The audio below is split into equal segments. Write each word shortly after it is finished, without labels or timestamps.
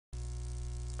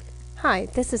Hi,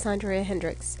 this is Andrea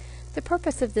Hendricks. The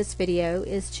purpose of this video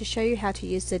is to show you how to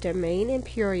use the domain and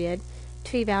period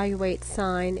to evaluate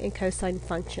sine and cosine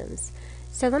functions.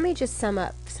 So let me just sum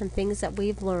up some things that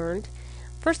we've learned.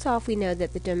 First off, we know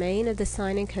that the domain of the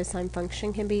sine and cosine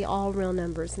function can be all real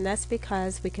numbers, and that's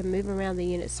because we can move around the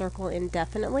unit circle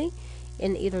indefinitely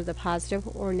in either the positive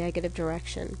or negative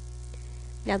direction.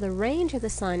 Now the range of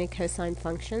the sine and cosine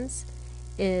functions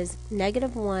is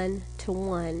 -1 to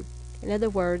 1. In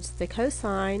other words, the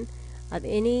cosine of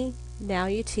any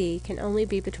value t can only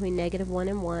be between -1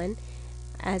 and 1,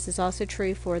 as is also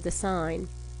true for the sine.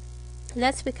 And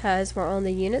that's because we're on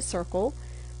the unit circle,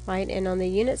 right? And on the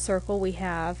unit circle we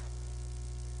have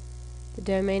the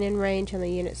domain and range on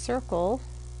the unit circle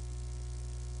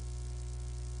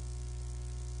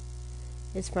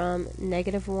is from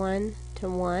 -1 to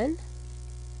 1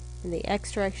 in the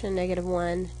x direction,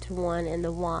 -1 to 1 in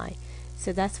the y.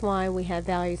 So that's why we have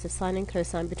values of sine and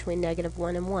cosine between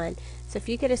 -1 and 1. So if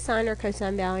you get a sine or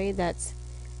cosine value that's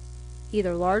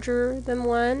either larger than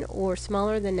 1 or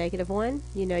smaller than -1,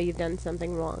 you know you've done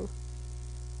something wrong.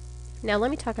 Now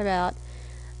let me talk about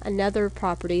another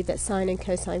property that sine and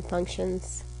cosine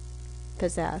functions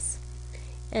possess,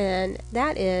 and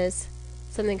that is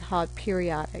something called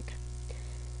periodic.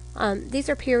 These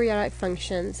are periodic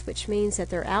functions, which means that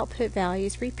their output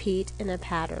values repeat in a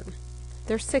pattern.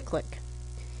 They're cyclic.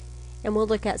 And we'll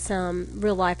look at some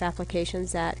real-life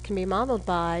applications that can be modeled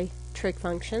by trig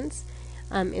functions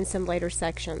in some later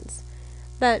sections.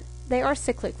 But they are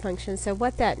cyclic functions, so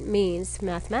what that means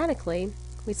mathematically,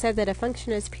 we said that a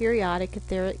function is periodic if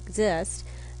there exists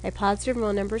a positive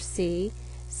real number c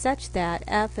such that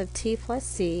f of t plus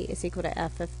c is equal to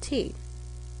f of t.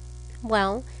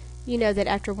 Well, you know that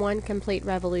after one complete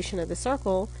revolution of the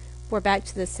circle, we're back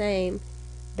to the same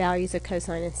values of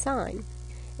cosine and sine.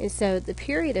 And so the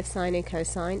period of sine and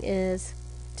cosine is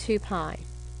 2 pi.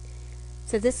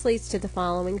 So this leads to the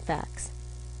following facts: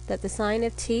 that the sine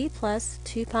of t plus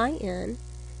 2 pi n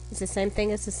is the same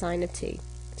thing as the sine of t.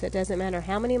 So it doesn't matter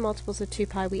how many multiples of 2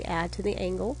 pi we add to the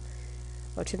angle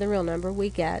or to the real number,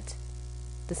 we get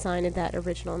the sine of that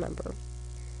original number.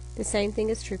 The same thing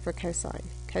is true for cosine.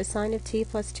 Cosine of t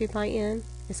plus 2 pi n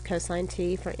is cosine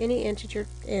t for any integer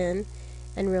n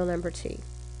and real number t.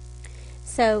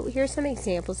 So here's some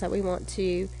examples that we want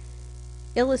to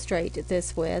illustrate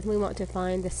this with. We want to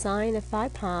find the sine of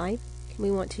 5 pi. We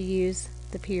want to use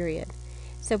the period.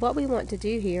 So what we want to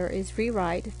do here is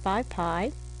rewrite 5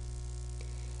 pi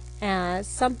as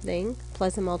something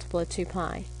plus a multiple of 2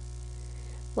 pi.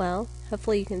 Well,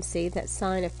 hopefully you can see that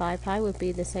sine of 5 pi would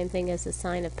be the same thing as the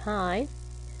sine of pi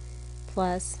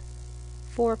plus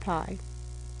 4 pi.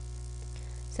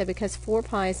 So because 4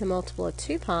 pi is a multiple of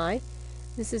 2 pi,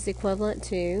 this is equivalent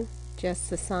to just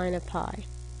the sine of pi.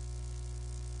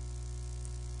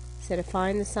 So to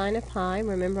find the sine of pi,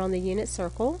 remember on the unit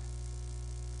circle,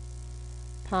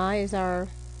 pi is our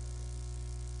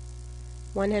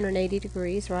 180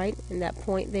 degrees, right? And that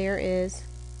point there is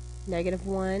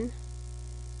 -1,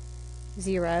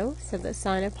 0. So the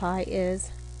sine of pi is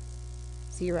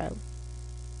 0.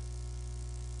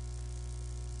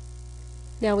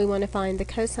 Now we want to find the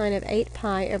cosine of 8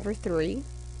 pi over 3.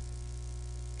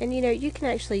 And you know, you can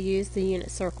actually use the unit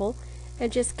circle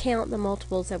and just count the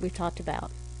multiples that we've talked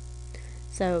about.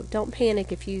 So don't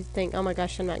panic if you think, oh my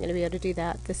gosh, I'm not going to be able to do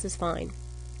that. This is fine.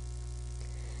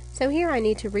 So here I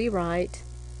need to rewrite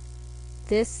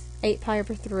this 8 pi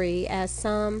over 3 as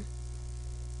some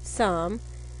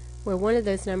where one of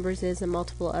those numbers is a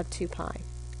multiple of 2 pi.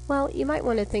 Well, you might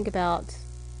want to think about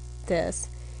this.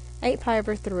 8 pi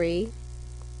over 3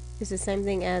 is the same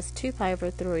thing as 2 pi over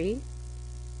 3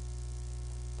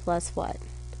 plus what?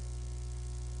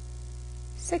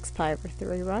 6 pi over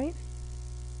 3, right?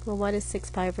 Well, what is 6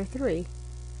 pi over 3?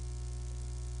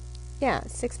 Yeah,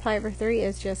 6 pi over 3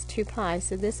 is just 2 pi,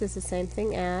 so this is the same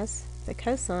thing as the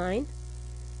cosine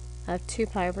of 2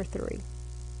 pi over 3.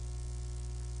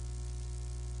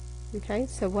 Okay,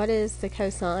 so what is the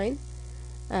cosine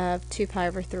of 2 pi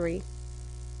over 3?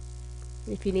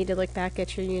 If you need to look back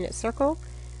at your unit circle,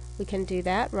 we can do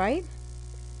that, right?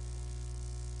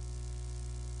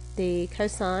 The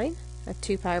cosine of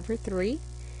 2 pi over 3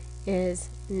 is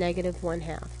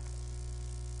 -1/2.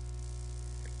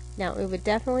 Now it would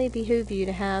definitely behoove you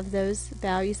to have those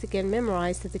values again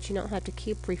memorized so that you don't have to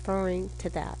keep referring to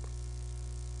that.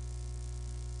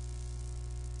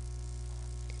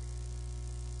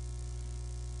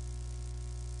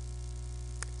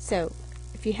 So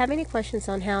if you have any questions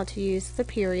on how to use the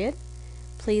period,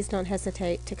 please don't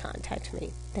hesitate to contact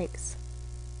me. Thanks.